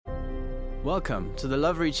Welcome to the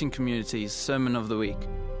Love Reaching Community's Sermon of the Week.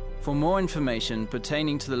 For more information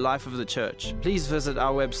pertaining to the life of the church, please visit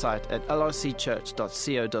our website at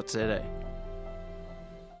lrcchurch.co.za.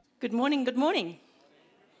 Good morning, good morning.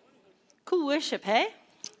 Cool worship, hey?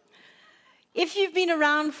 If you've been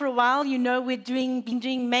around for a while, you know we've been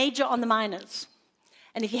doing major on the minors.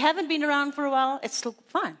 And if you haven't been around for a while, it's still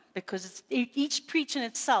fine, because each preach in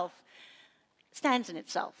itself stands in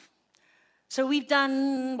itself. So we've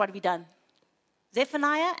done, what have we done?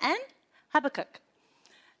 Zephaniah and Habakkuk.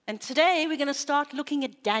 And today we're going to start looking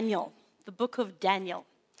at Daniel, the book of Daniel.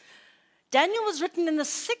 Daniel was written in the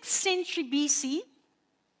 6th century BC,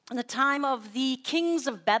 in the time of the kings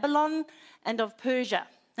of Babylon and of Persia.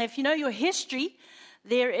 Now, if you know your history,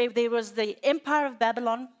 there was the Empire of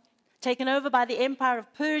Babylon, taken over by the Empire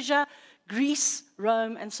of Persia, Greece,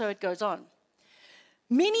 Rome, and so it goes on.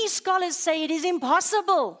 Many scholars say it is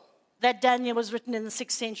impossible that Daniel was written in the 6th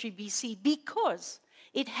century BC because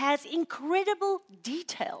it has incredible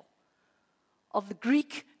detail of the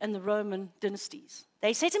Greek and the Roman dynasties.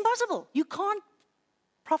 They say it's impossible. You can't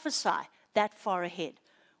prophesy that far ahead.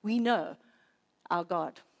 We know our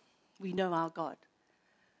God. We know our God.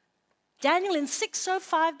 Daniel in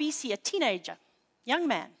 605 BC, a teenager, young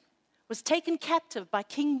man, was taken captive by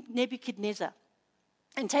King Nebuchadnezzar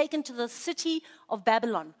and taken to the city of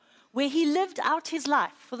Babylon, where he lived out his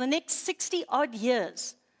life for the next 60-odd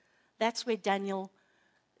years. That's where Daniel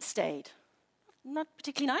stayed. Not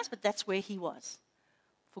particularly nice, but that's where he was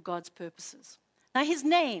for God's purposes. Now his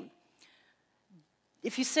name,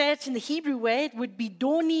 if you say it in the Hebrew way, it would be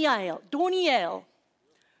Doniel. Doniel.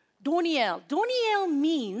 Doniel. Doniel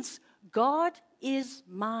means God is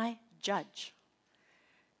my judge.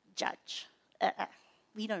 Judge.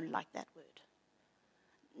 We don't like that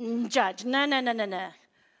word. Judge. No.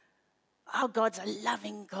 Our God's a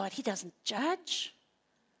loving God. He doesn't judge.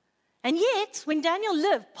 And yet, when Daniel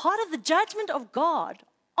lived, part of the judgment of God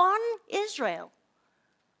on Israel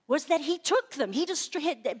was that he took them.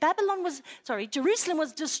 Jerusalem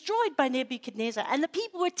was destroyed by Nebuchadnezzar, and the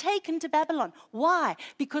people were taken to Babylon. Why?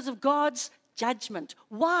 Because of God's judgment.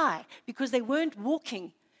 Why? Because they weren't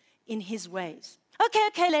walking in his ways.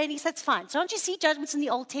 Okay, ladies, that's fine. So don't you see judgments in the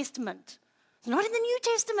Old Testament? It's not in the New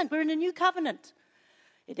Testament. We're in a new covenant.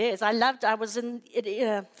 It is. I was in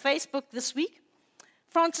Facebook this week.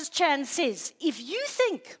 Francis Chan says, if you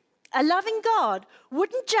think a loving God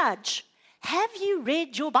wouldn't judge, have you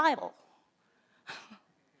read your Bible?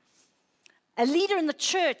 A leader in the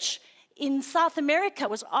church in South America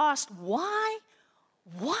was asked, why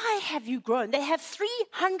have you grown? They have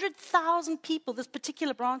 300,000 people, this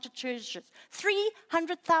particular branch of churches,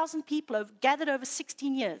 300,000 people gathered over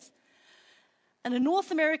 16 years. And a North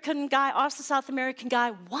American guy asked the South American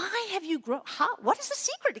guy, why have you grown? What is the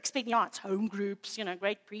secret? Expecting, it's home groups,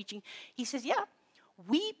 great preaching. He says,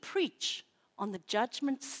 we preach on the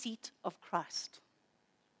judgment seat of Christ.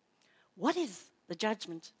 What is the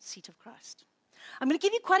judgment seat of Christ? I'm going to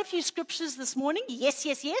give you quite a few scriptures this morning. Yes.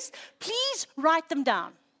 Please write them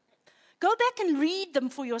down. Go back and read them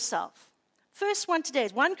for yourself. First one today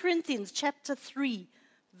is 1 Corinthians chapter 3,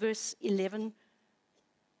 verse 11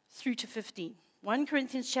 through to 15. 1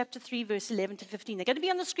 Corinthians chapter 3, verse 11 to 15. They're going to be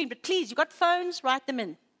on the screen, but please, you've got phones, write them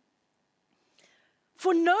in.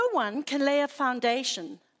 For no one can lay a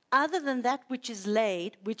foundation other than that which is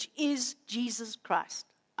laid, which is Jesus Christ.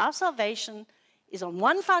 Our salvation is on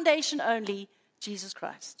one foundation only, Jesus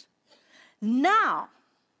Christ. Now,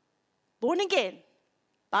 born again,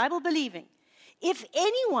 Bible believing, if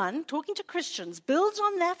anyone, talking to Christians, builds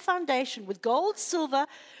on that foundation with gold, silver,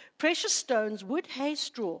 precious stones, wood, hay,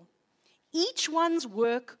 straw, each one's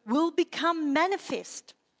work will become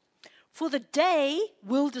manifest, for the day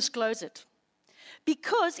will disclose it,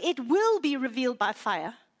 because it will be revealed by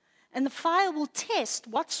fire, and the fire will test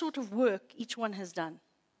what sort of work each one has done.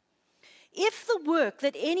 If the work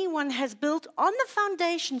that anyone has built on the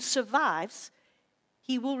foundation survives,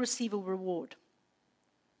 he will receive a reward,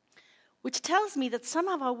 which tells me that some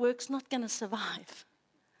of our work's not going to survive.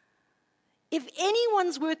 If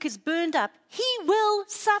anyone's work is burned up, he will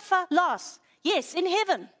suffer loss. Yes, in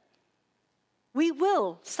heaven, we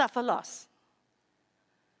will suffer loss,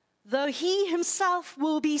 though he himself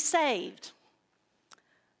will be saved,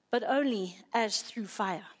 but only as through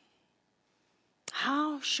fire.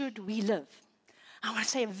 How should we live? I want to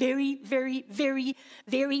say a very, very, very,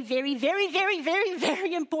 very, very, very, very, very,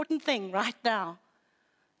 very important thing right now.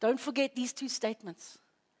 Don't forget these two statements.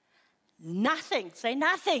 Nothing, say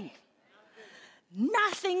nothing.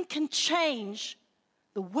 Nothing can change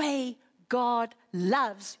the way God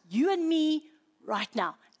loves you and me right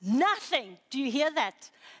now. Nothing, do you hear that?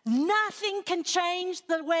 Nothing can change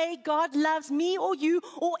the way God loves me or you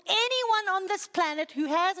or anyone on this planet who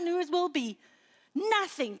has and who will be.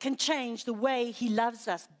 Nothing can change the way he loves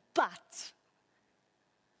us, but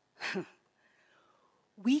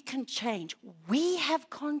we can change. We have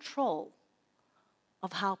control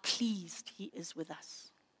of how pleased he is with us.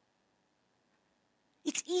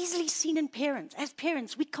 It's easily seen in parents. As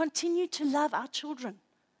parents, we continue to love our children.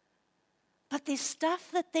 But there's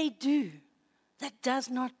stuff that they do that does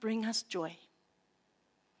not bring us joy.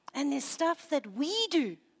 And there's stuff that we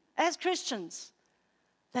do as Christians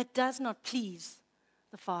that does not please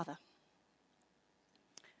the Father.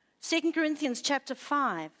 2 Corinthians chapter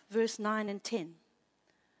 5, verse 9 and 10.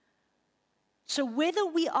 So whether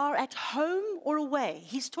we are at home or away,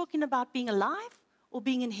 he's talking about being alive or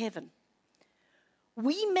being in heaven.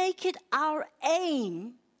 We make it our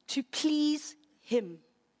aim to please him.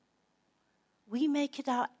 We make it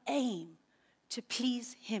our aim to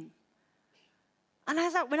please him. And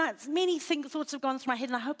many thoughts have gone through my head,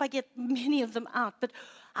 and I hope I get many of them out. But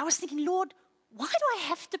I was thinking, Lord, why do I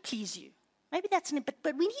have to please you? Maybe that's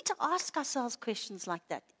but we need to ask ourselves questions like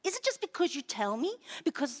that. Is it just because you tell me?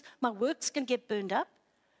 Because my work's going to get burned up?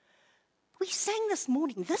 We sang this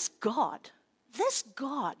morning, this God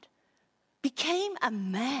became a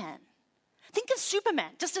man. Think of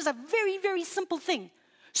Superman, just as a very, very simple thing.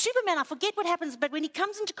 Superman, I forget what happens, but when he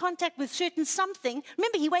comes into contact with certain something,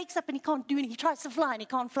 remember he wakes up and he can't do anything. He tries to fly and he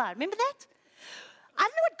can't fly. Remember that? I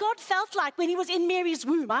don't know what God felt like when he was in Mary's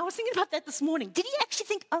womb. I was thinking about that this morning. Did he actually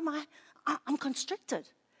think, oh my, I'm constricted?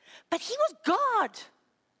 But he was God.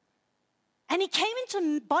 And he came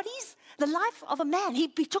into bodies, the life of a man. He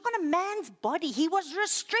took on a man's body. He was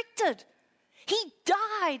restricted. He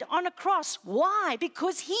died on a cross. Why?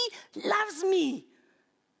 Because he loves me.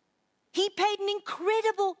 He paid an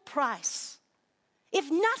incredible price.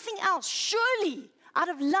 If nothing else, surely out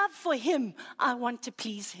of love for him, I want to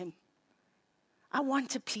please him. I want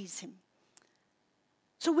to please him.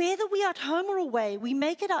 So whether we are at home or away, we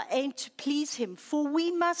make it our aim to please him, for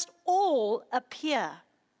we must all appear.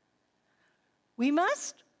 We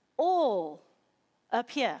must all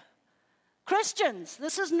appear. Christians,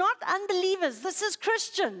 this is not unbelievers, this is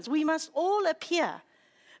Christians. We must all appear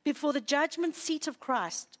before the judgment seat of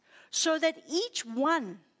Christ, so that each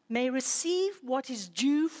one may receive what is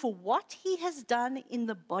due for what he has done in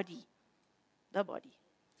the body,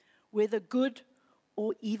 whether good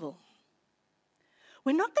or evil.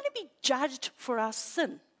 We're not going to be judged for our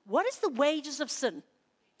sin. What is the wages of sin?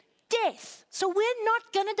 Death. So we're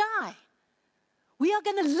not going to die. We are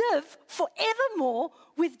going to live forevermore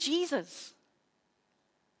with Jesus.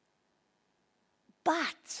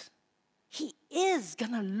 But he is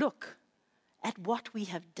going to look at what we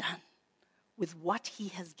have done with what he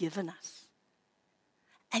has given us.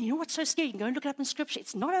 And you know what's so scary? You can go and look it up in Scripture.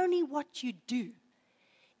 It's not only what you do,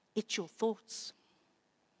 it's your thoughts.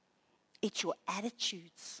 It's your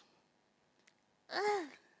attitudes.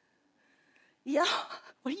 Yeah,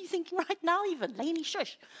 what are you thinking right now even? Lainey,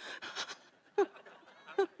 shush.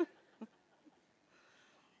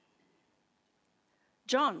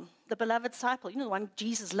 John, the beloved disciple, the one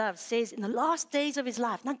Jesus loved, says in the last days of his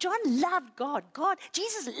life. Now, John loved God.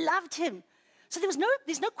 Jesus loved him. So there's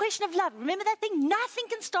no question of love. Remember that thing? Nothing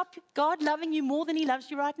can stop God loving you more than he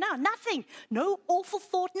loves you right now. Nothing. No awful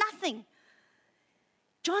thought, nothing.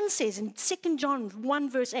 John says in 2 John 1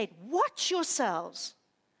 verse 8, watch yourselves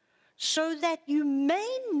so that you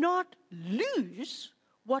may not lose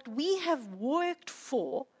what we have worked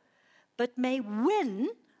for, but may win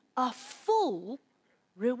a full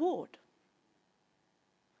reward.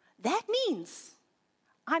 That means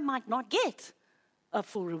I might not get a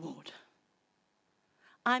full reward.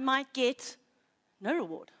 I might get no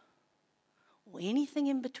reward or anything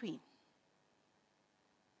in between.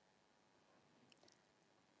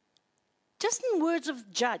 Just in words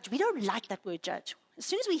of judge, we don't like that word judge. As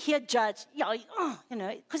soon as we hear judge,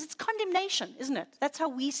 because it's condemnation, isn't it? That's how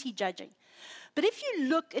we see judging. But if you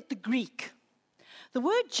look at the Greek, the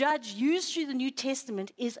word judge used through the New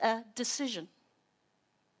Testament is a decision.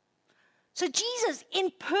 So Jesus,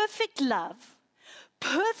 in perfect love,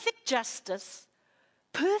 perfect justice,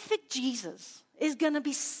 perfect Jesus, is going to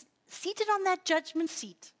be seated on that judgment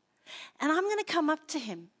seat. And I'm going to come up to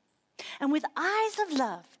him. And with eyes of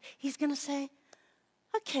love, he's going to say,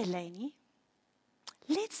 okay, Lainey,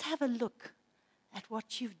 let's have a look at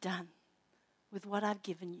what you've done with what I've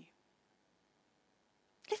given you.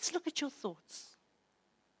 Let's look at your thoughts.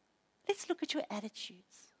 Let's look at your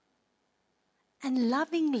attitudes. And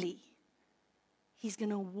lovingly, he's going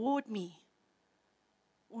to award me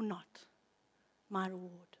or not my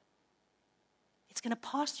reward. It's It's going to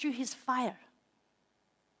pass through his fire.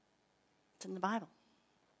 It's in the Bible.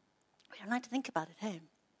 We don't like to think about it, hey?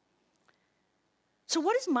 So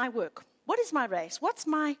what is my work? What is my race? What's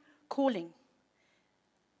my calling?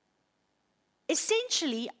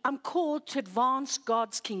 Essentially, I'm called to advance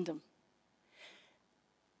God's kingdom.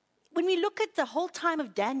 When we look at the whole time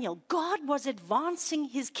of Daniel, God was advancing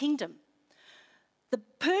his kingdom.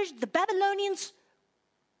 The Babylonians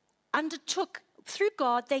undertook, through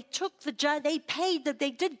God, they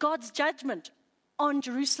did God's judgment on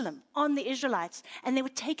Jerusalem, on the Israelites, and they were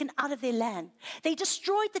taken out of their land. They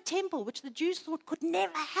destroyed the temple, which the Jews thought could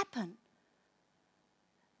never happen.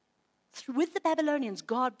 With the Babylonians,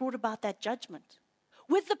 God brought about that judgment.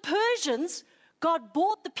 With the Persians, God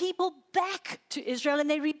brought the people back to Israel and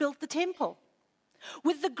they rebuilt the temple.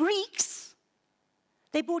 With the Greeks,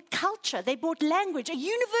 they brought culture, they brought language, a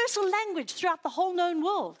universal language throughout the whole known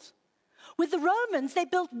world. With the Romans, they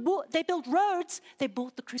built roads, they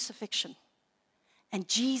brought the crucifixion. And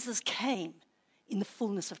Jesus came in the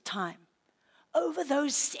fullness of time. Over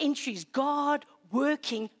those centuries, God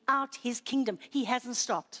working out his kingdom. He hasn't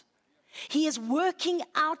stopped. He is working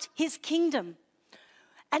out his kingdom.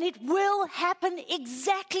 And it will happen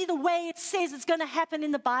exactly the way it says it's going to happen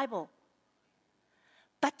in the Bible.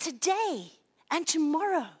 But today and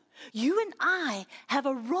tomorrow, you and I have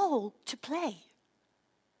a role to play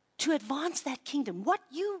to advance that kingdom. What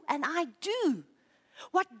you and I do,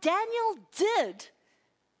 what Daniel did,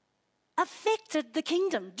 affected the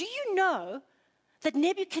kingdom. Do you know that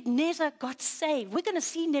Nebuchadnezzar got saved? We're going to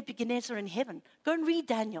see Nebuchadnezzar in heaven. Go and read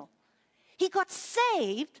Daniel. He got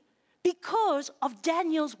saved because of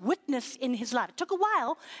Daniel's witness in his life. It took a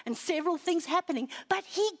while and several things happening, but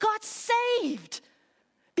he got saved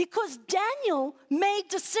because Daniel made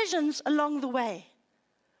decisions along the way.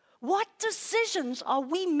 What decisions are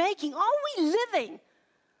we making? Are we living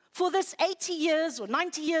for this 80 years or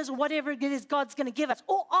 90 years or whatever it is God's going to give us?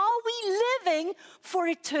 Or are we living for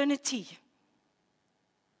eternity?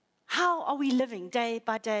 How are we living day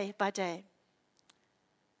by day by day?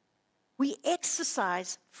 We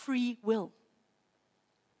exercise free will.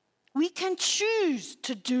 We can choose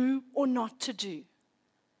to do or not to do.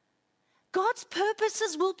 God's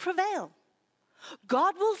purposes will prevail.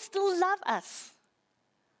 God will still love us.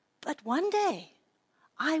 But one day,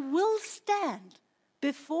 I will stand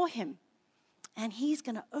before him, and he's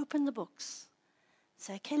going to open the books.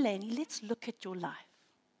 Say, okay, Lainey, let's look at your life.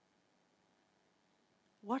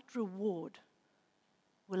 What reward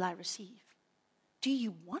will I receive? Do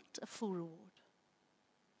you want a full reward?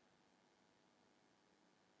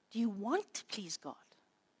 Do you want to please God?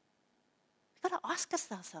 We've got to ask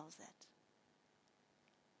ourselves that.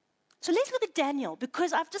 So let's look at Daniel,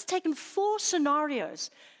 because I've just taken 4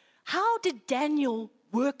 scenarios. How did Daniel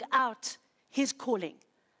work out his calling?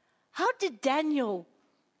 How did Daniel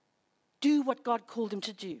do what God called him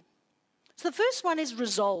to do? So the first one is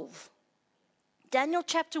resolve. Daniel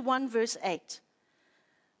chapter 1, verse 8.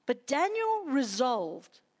 But Daniel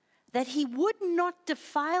resolved that he would not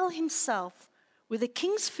defile himself with the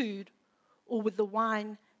king's food or with the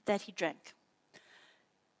wine that he drank.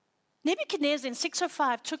 Nebuchadnezzar in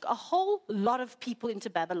 605 took a whole lot of people into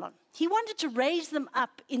Babylon. He wanted to raise them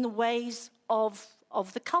up in the ways of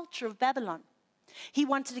the culture of Babylon. He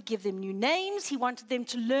wanted to give them new names. He wanted them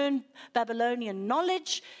to learn Babylonian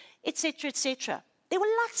knowledge, etc., etc. There were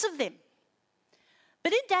lots of them.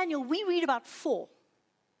 But in Daniel, we read about 4.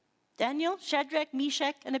 Daniel, Shadrach,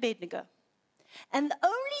 Meshach, and Abednego. And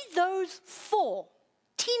only those 4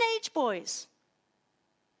 teenage boys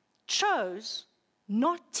chose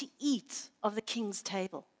not to eat of the king's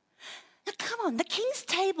table. Now, come on, the king's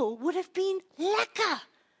table would have been lekker.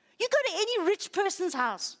 You go to any rich person's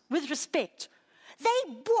house, with respect,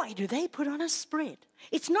 boy, do they put on a spread.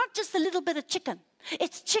 It's not just a little bit of chicken.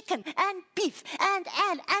 It's chicken and beef and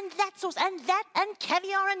that sauce and that and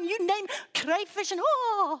caviar and you name crayfish and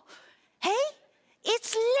hey,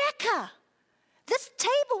 it's lekker. This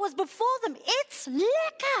table was before them. It's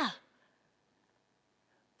lekker.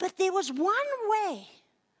 But there was one way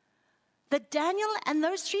that Daniel and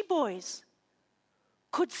those 3 boys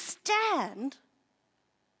could stand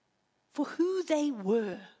for who they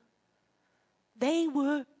were. They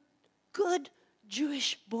were good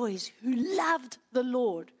Jewish boys who loved the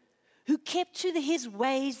Lord, who kept to his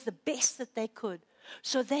ways the best that they could.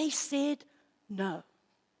 So they said, no,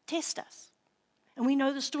 test us. And we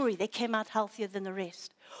know the story. They came out healthier than the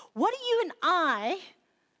rest. What are you and I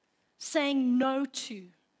saying no to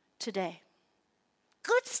today?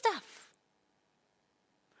 Good stuff.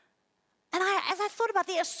 And as I thought about,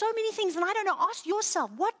 there are so many things, and I don't know, ask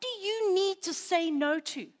yourself, what do you need to say no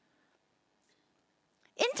to?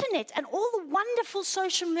 internet and all the wonderful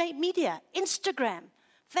social media, Instagram,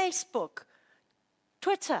 Facebook,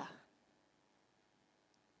 Twitter,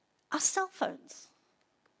 our cell phones.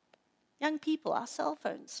 Young people, our cell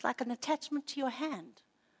phones, like an attachment to your hand.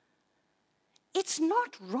 It's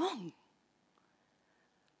not wrong.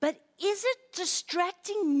 But is it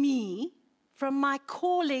distracting me from my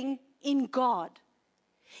calling in God?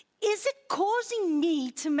 Is it causing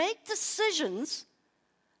me to make decisions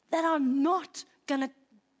that are not going to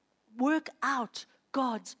work out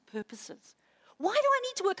God's purposes? Why do I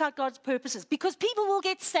need to work out God's purposes? Because people will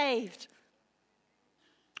get saved.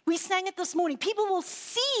 We sang it this morning. People will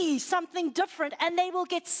see something different and they will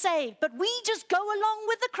get saved. But we just go along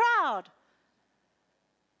with the crowd.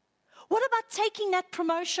 What about taking that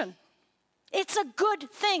promotion? It's a good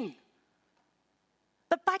thing.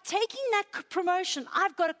 But by taking that promotion,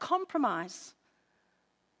 I've got to compromise.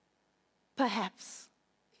 Perhaps.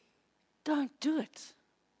 Don't do it.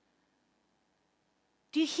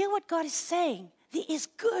 Do you hear what God is saying? There is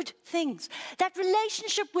good things. That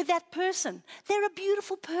relationship with that person, they're a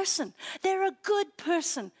beautiful person. They're a good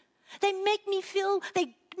person. They make me feel,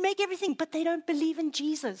 they make everything, but they don't believe in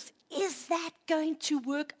Jesus. Is that going to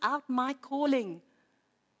work out my calling?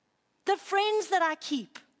 The friends that I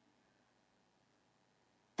keep,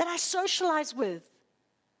 that I socialize with,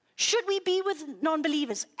 should we be with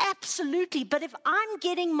non-believers? Absolutely. But if I'm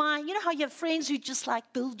getting you know how you have friends who just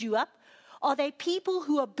like build you up? Are they people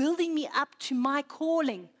who are building me up to my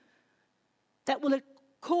calling that will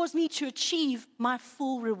cause me to achieve my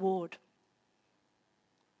full reward?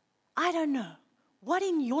 I don't know. What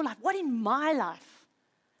in your life, what in my life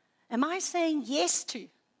am I saying yes to?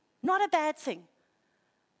 Not a bad thing,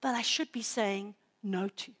 but I should be saying no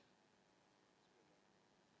to.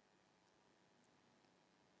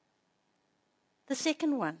 The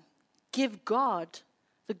second one, give God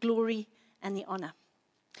the glory and the honor.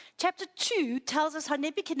 Chapter 2 tells us how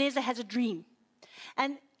Nebuchadnezzar has a dream.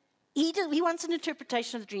 And he wants an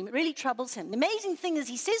interpretation of the dream. It really troubles him. The amazing thing is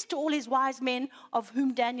he says to all his wise men, of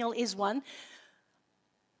whom Daniel is one,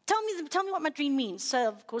 tell me what my dream means. So,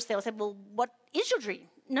 of course, they'll say, well, what is your dream?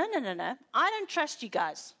 No. I don't trust you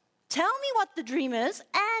guys. Tell me what the dream is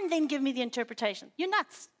and then give me the interpretation. You're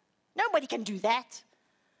nuts. Nobody can do that.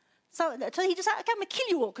 So he decided, okay, I'm going to kill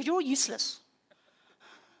you all because you're all useless.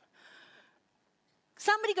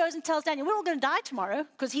 Somebody goes and tells Daniel, we're all going to die tomorrow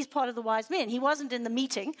because he's part of the wise men. He wasn't in the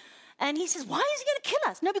meeting. And he says, why is he going to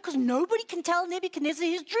kill us? No, because nobody can tell Nebuchadnezzar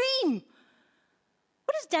his dream.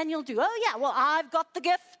 What does Daniel do? Oh, yeah, well, I've got the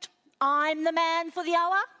gift. I'm the man for the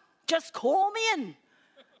hour. Just call me in.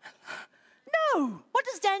 No. What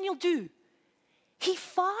does Daniel do? He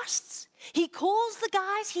fasts. He calls the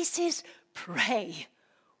guys. He says, pray.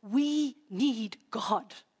 We need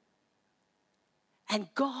God. And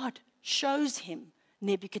God shows him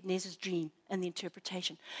Nebuchadnezzar's dream and the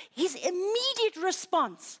interpretation. His immediate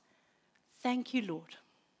response, thank you, Lord.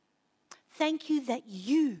 Thank you that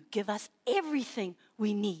you give us everything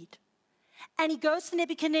we need. And he goes to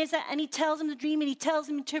Nebuchadnezzar and he tells him the dream and he tells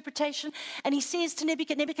him interpretation. And he says to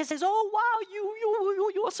Nebuchadnezzar, says, oh, wow,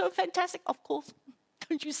 you're so fantastic. Of course.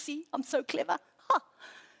 Don't you see? I'm so clever.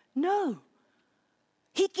 No.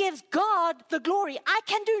 He gives God the glory. I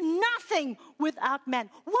can do nothing without man.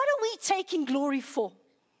 What are we taking glory for?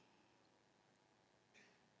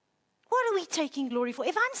 What are we taking glory for?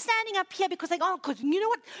 If I'm standing up here because you know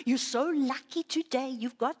what? You're so lucky today.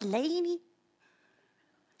 You've got Lainey.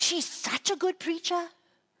 She's such a good preacher.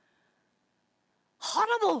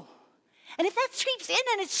 Horrible. And if that creeps in,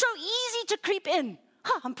 and it's so easy to creep in.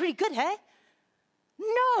 I'm pretty good, hey?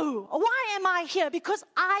 No. Why am I here? Because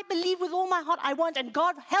I believe with all my heart I want, and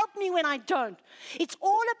God help me when I don't. It's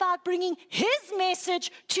all about bringing His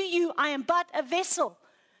message to you. I am but a vessel.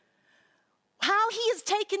 How He has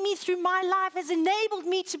taken me through my life has enabled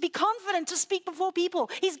me to be confident to speak before people.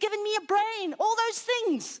 He's given me a brain, all those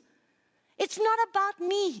things. It's not about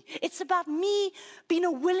me. It's about me being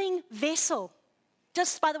a willing vessel.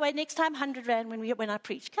 Just, by the way, next time, 100 Rand when I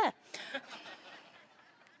preach. Okay.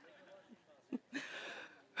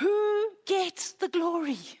 Who gets the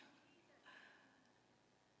glory?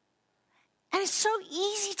 And it's so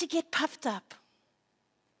easy to get puffed up.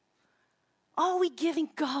 Are we giving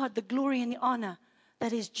God the glory and the honor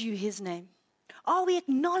that is due His name? Are we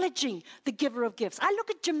acknowledging the giver of gifts? I look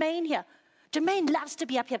at Jermaine here. Jermaine loves to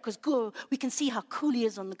be up here because we can see how cool he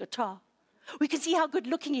is on the guitar. We can see how good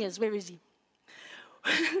looking he is. Where is he?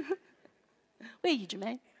 Where are you,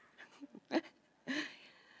 Jermaine?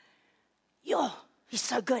 He's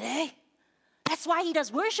so good, eh? That's why he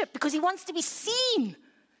does worship, because he wants to be seen.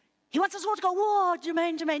 He wants us all to go, whoa,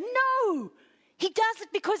 Jermaine. No! He does it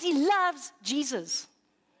because he loves Jesus.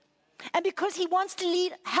 And because he wants to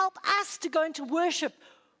help us to go into worship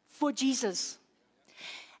for Jesus.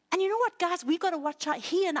 And you know what, guys? We've got to watch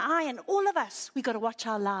he and I and all of us, we've got to watch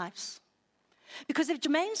our lives. Because if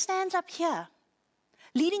Jermaine stands up here,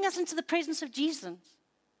 leading us into the presence of Jesus,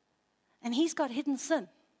 and he's got hidden sin,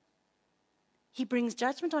 he brings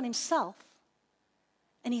judgment on himself,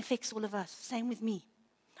 and he affects all of us. Same with me.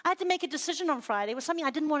 I had to make a decision on Friday. It was something I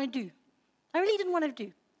didn't want to do. I really didn't want to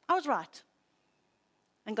do. I was right.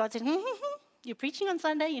 And God said, you're preaching on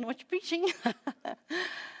Sunday. You know what you're preaching.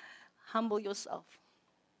 Humble yourself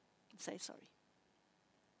and say sorry.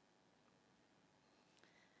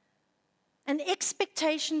 An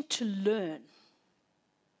expectation to learn.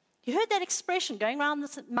 You heard that expression, going around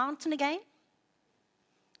this mountain again?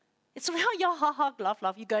 It's, yeah, ha, ha, laugh,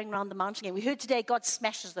 laugh. You're going around the mountain again. We heard today God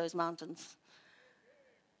smashes those mountains.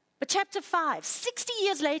 But chapter 5, 60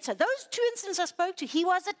 years later, those two incidents I spoke to, he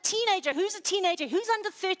was a teenager. Who's a teenager? Who's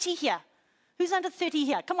under 30 here? Who's under 30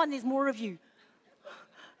 here? Come on, there's more of you.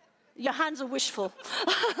 Your hands are wishful.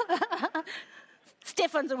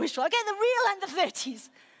 Stefan's a wishful. Okay, the real under 30s.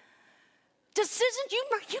 Decisions,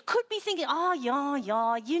 you could be thinking,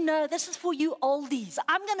 yeah, this is for you oldies.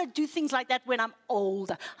 I'm going to do things like that when I'm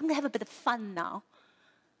older. I'm going to have a bit of fun now.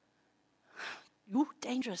 Ooh,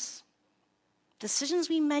 dangerous. Decisions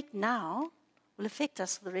we make now will affect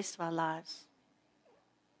us for the rest of our lives.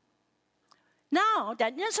 Now,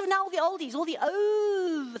 so now all the oldies, all the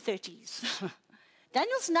over 30s.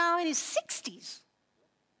 Daniel's now in his 60s.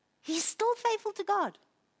 He's still faithful to God.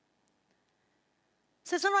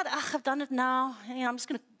 So it's not like, I've done it now. I'm just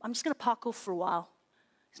going to park off for a while.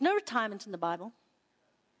 There's no retirement in the Bible.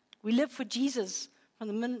 We live for Jesus from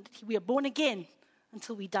the minute we are born again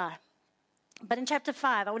until we die. But in chapter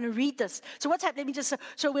 5, I want to read this. So what's happening?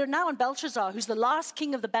 So we're now on Belshazzar, who's the last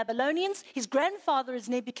king of the Babylonians. His grandfather is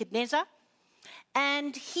Nebuchadnezzar.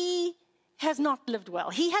 And he has not lived well.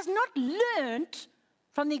 He has not learned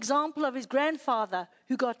from the example of his grandfather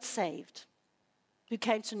who got saved, who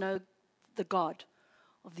came to know the God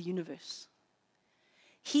of the universe.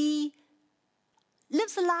 He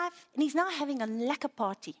lives a life, and he's now having a lekker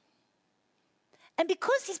party. And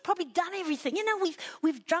because he's probably done everything,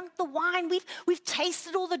 we've drunk the wine, we've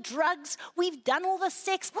tasted all the drugs, we've done all the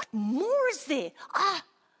sex. What more is there?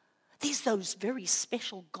 There's those very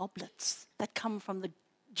special goblets that come from the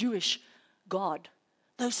Jewish God,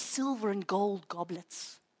 those silver and gold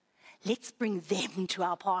goblets. Let's bring them to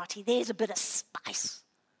our party. There's a bit of spice.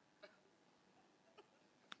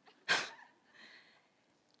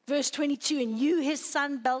 Verse 22, and you, his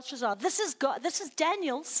son Belshazzar. This is God. This is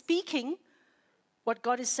Daniel speaking what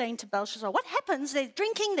God is saying to Belshazzar. What happens? They're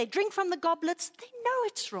drinking, they drink from the goblets. They know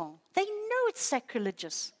it's wrong. They know it's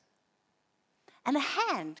sacrilegious. And a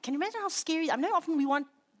hand, can you imagine how scary? I know often we want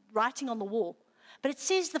writing on the wall, but it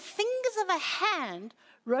says the fingers of a hand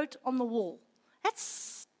wrote on the wall.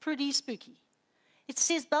 That's pretty spooky. It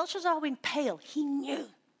says Belshazzar went pale. He knew.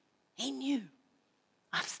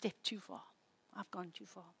 I've stepped too far. I've gone too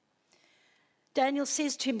far. Daniel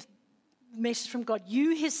says to him, message from God,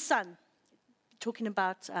 you, his son, talking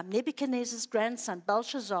about Nebuchadnezzar's grandson,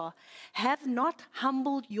 Belshazzar, have not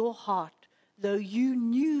humbled your heart, though you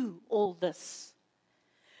knew all this.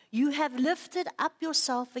 You have lifted up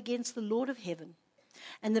yourself against the Lord of heaven,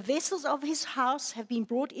 and the vessels of his house have been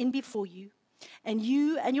brought in before you, and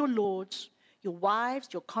you and your lords, your wives,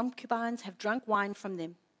 your concubines have drunk wine from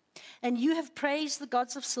them. And you have praised the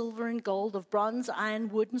gods of silver and gold, of bronze, iron,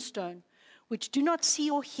 wood, and stone, which do not see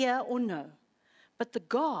or hear or know, but the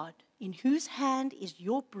God in whose hand is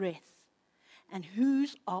your breath, and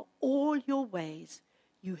whose are all your ways,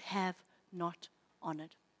 you have not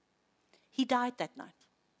honored. He died that night.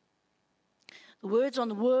 The words on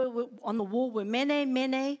the wall were Mene,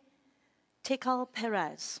 Mene, Tekel,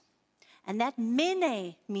 Perez. And that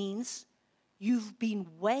Mene means you've been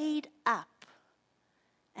weighed up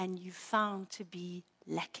and you found to be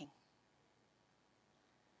lacking.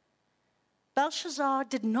 Belshazzar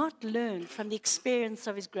did not learn from the experience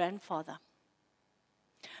of his grandfather.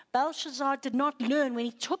 Belshazzar did not learn when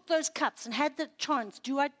he took those cups and had the chance,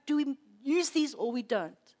 do we use these or we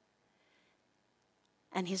don't?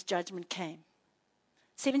 And his judgment came.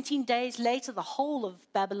 17 days later, the whole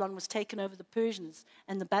of Babylon was taken over the Persians,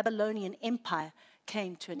 and the Babylonian Empire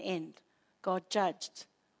came to an end. God judged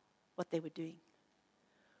what they were doing.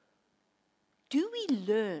 Do we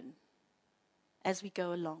learn as we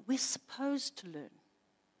go along? We're supposed to learn.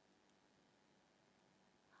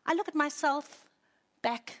 I look at myself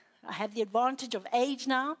back. I have the advantage of age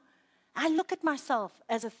now. I look at myself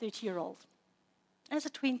as a 30-year-old, as a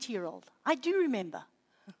 20-year-old. I do remember.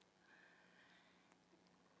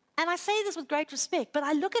 And I say this with great respect, but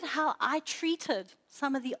I look at how I treated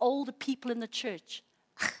some of the older people in the church.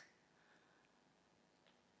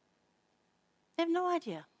 They have no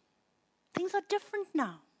idea. Things are different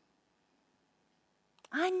now.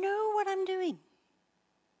 I know what I'm doing.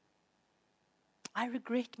 I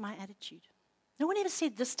regret my attitude. No one ever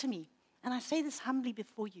said this to me, and I say this humbly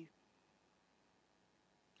before you.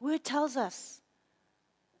 The Word tells us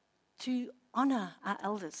to honor our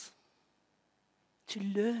elders, to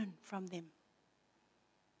learn from them.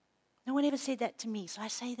 No one ever said that to me, so I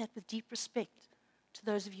say that with deep respect to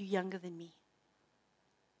those of you younger than me.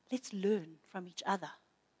 Let's learn from each other.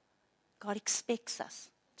 God expects us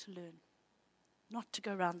to learn, not to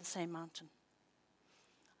go around the same mountain.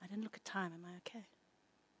 I didn't look at time. Am I okay?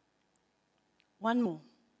 One more.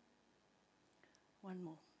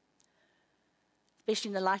 Especially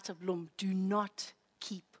in the light of Bloem, do not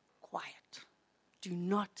keep quiet. Do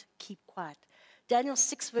not keep quiet. Daniel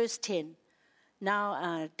 6 verse 10.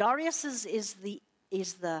 Now, Darius is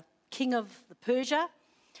the king of the Persia.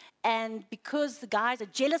 And because the guys are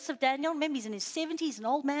jealous of Daniel, remember he's in his 70s, an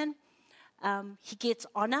old man, he gets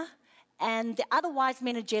honor. And the other wise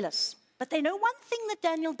men are jealous. But they know one thing that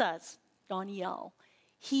Daniel does, Daniel.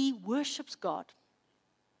 He worships God.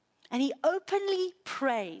 And he openly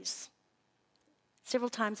prays several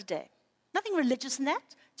times a day. Nothing religious in that,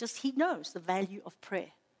 just he knows the value of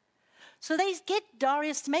prayer. So they get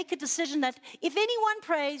Darius to make a decision that if anyone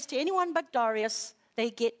prays to anyone but Darius,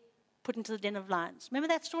 they get put into the den of lions. Remember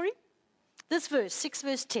that story? This verse, 6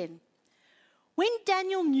 verse 10. When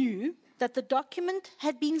Daniel knew that the document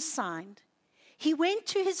had been signed, he went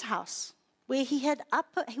to his house where he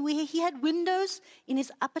had windows in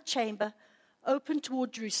his upper chamber open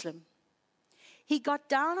toward Jerusalem. He got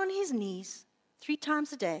down on his knees 3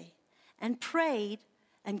 times a day and prayed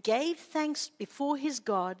and gave thanks before his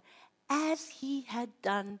God as he had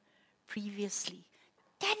done previously.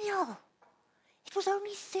 Daniel, it was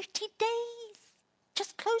only 30 days.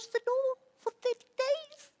 Just close the door for 30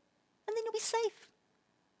 days and then you'll be safe.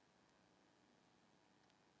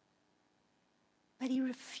 But he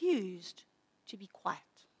refused to be quiet.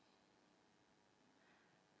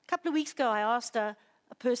 A couple of weeks ago, I asked a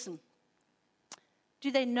person,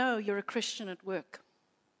 do they know you're a Christian at work?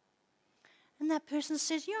 And that person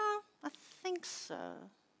says, yeah, I think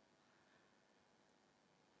so.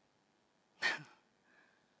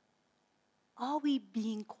 Are we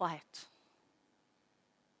being quiet?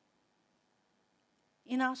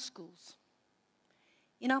 In our schools,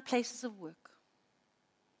 in our places of work,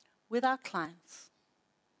 with our clients,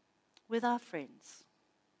 with our friends,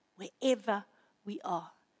 wherever we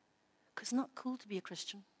are. Because it's not cool to be a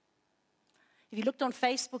Christian. If you looked on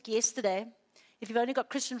Facebook yesterday, if you've only got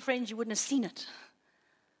Christian friends, you wouldn't have seen it.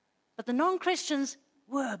 But the non-Christians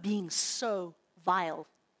were being so vile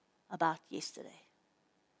about yesterday.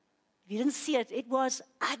 If you didn't see it, it was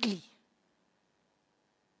ugly.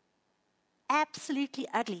 Absolutely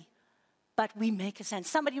ugly. But we make a stand.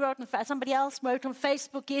 Somebody else wrote on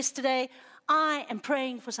Facebook yesterday, I am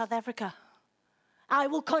praying for South Africa. I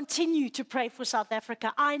will continue to pray for South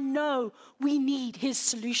Africa. I know we need his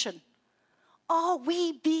solution. Are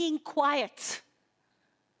we being quiet?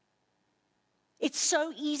 It's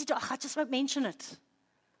so easy to, I just won't mention it.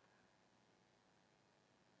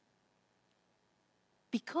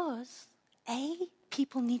 Because,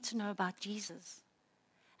 people need to know about Jesus.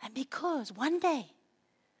 And because one day,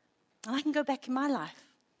 and I can go back in my life,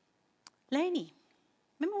 Lainey,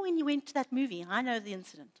 remember when you went to that movie? I know the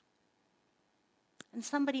incident. And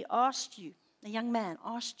somebody asked you, a young man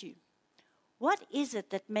asked you, what is it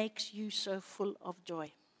that makes you so full of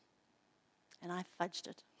joy? And I fudged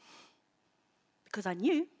it. Because I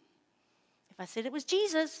knew if I said it was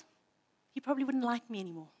Jesus, he probably wouldn't like me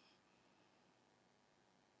anymore.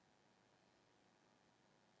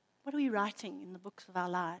 What are we writing in the books of our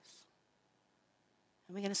lives?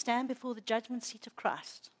 And we're going to stand before the judgment seat of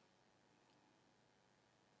Christ.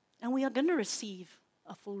 And we are going to receive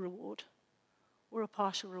a full reward or a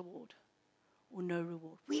partial reward or no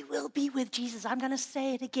reward. We will be with Jesus. I'm going to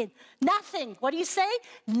say it again. Nothing, what do you say?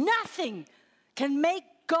 Nothing can make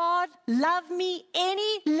God love me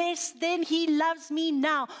any less than he loves me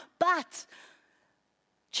now. But,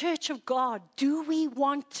 Church of God, do we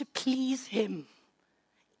want to please him?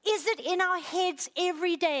 Is it in our heads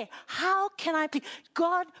every day? How can I please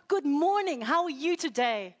God? Good morning. How are you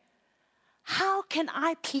today? How can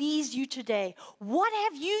I please you today? What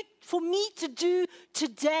have you for me to do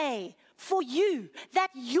today for you, that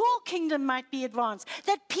your kingdom might be advanced,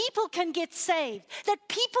 that people can get saved, that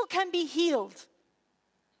people can be healed?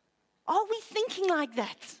 Are we thinking like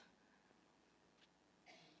that?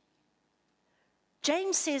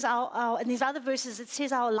 James says, in these other verses, it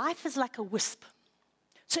says our life is like a wisp.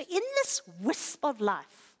 So in this wisp of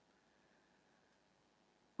life,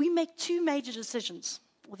 we make two major decisions.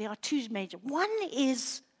 Well, there are two major. One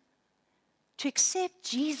is to accept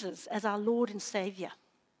Jesus as our Lord and Savior.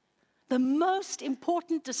 The most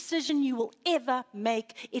important decision you will ever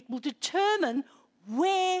make. It will determine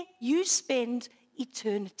where you spend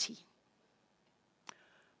eternity.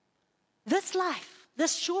 This life,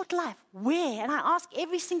 this short life, where? And I ask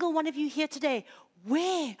every single one of you here today,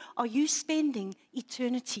 where are you spending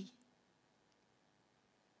eternity?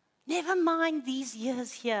 Never mind these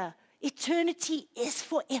years here. Eternity is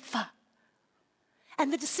forever.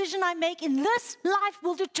 And the decision I make in this life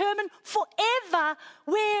will determine forever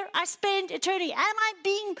where I spend eternity. Am I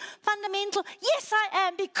being fundamental? Yes, I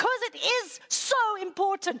am, because it is so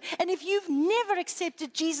important. And if you've never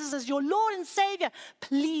accepted Jesus as your Lord and Savior,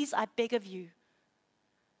 please, I beg of you,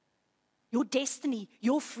 your destiny,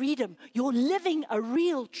 your freedom, your living a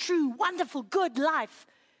real, true, wonderful, good life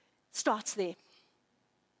starts there.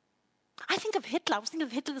 I think of Hitler. I was thinking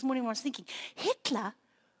of Hitler this morning when I was thinking, Hitler,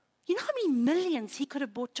 you know how many millions he could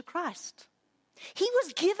have brought to Christ? He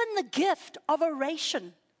was given the gift of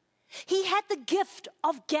oration. He had the gift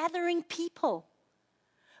of gathering people.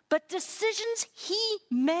 But decisions he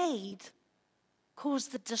made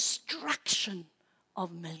caused the destruction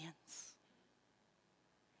of millions.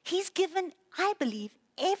 He's given, I believe,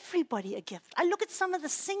 everybody a gift. I look at some of the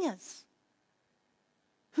singers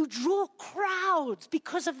who draw crowds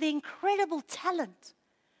because of their incredible talent.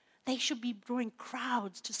 They should be drawing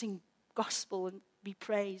crowds to sing gospel and be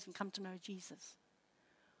praised and come to know Jesus.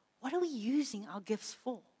 What are we using our gifts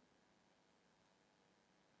for?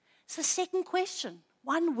 It's the second question.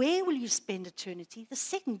 One, where will you spend eternity? The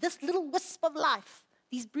second, this little wisp of life,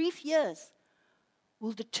 these brief years,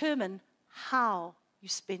 will determine how you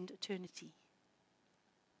spend eternity.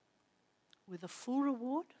 With a full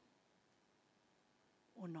reward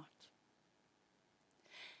or not.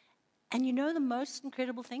 And you know the most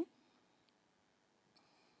incredible thing?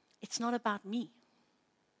 It's not about me.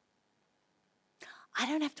 I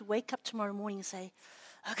don't have to wake up tomorrow morning and say,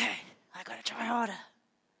 okay, I got to try harder.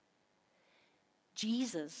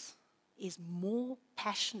 Jesus is more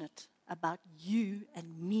passionate about you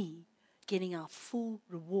and me getting our full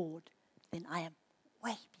reward than I am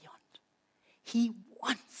way beyond. He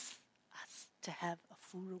wants us to have a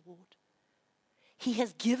full reward. He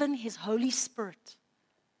has given his Holy Spirit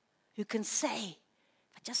who can say,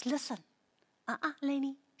 just listen.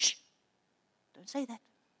 Lenny, shh. Don't say that.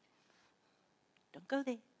 Don't go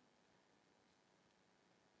there.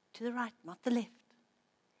 To the right, not the left.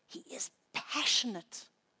 He is passionate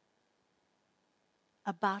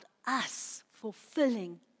about us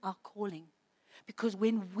fulfilling our calling. Because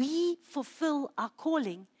when we fulfill our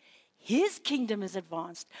calling, his kingdom is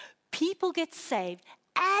advanced. People get saved,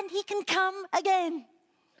 and he can come again.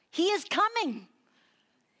 He is coming.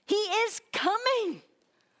 He is coming.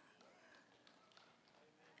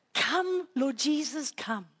 Come, Lord Jesus,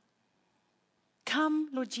 come. Come,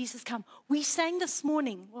 Lord Jesus, come. We sang this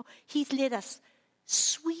morning, well, Heath led us,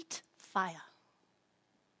 sweet fire.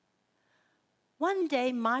 One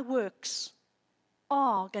day my works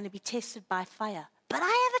are going to be tested by fire. But I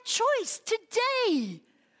have a choice today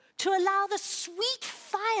to allow the sweet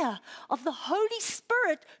fire of the Holy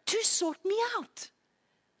Spirit to sort me out.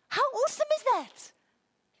 How awesome is that?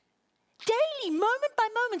 Daily, moment by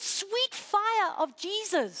moment, sweet fire of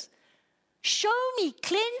Jesus. Show me,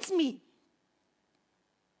 cleanse me.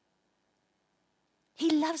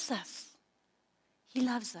 He loves us. He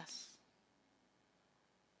loves us.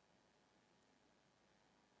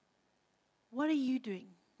 What are you doing?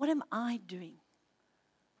 What am I doing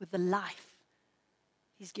with the life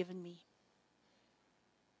He's given me?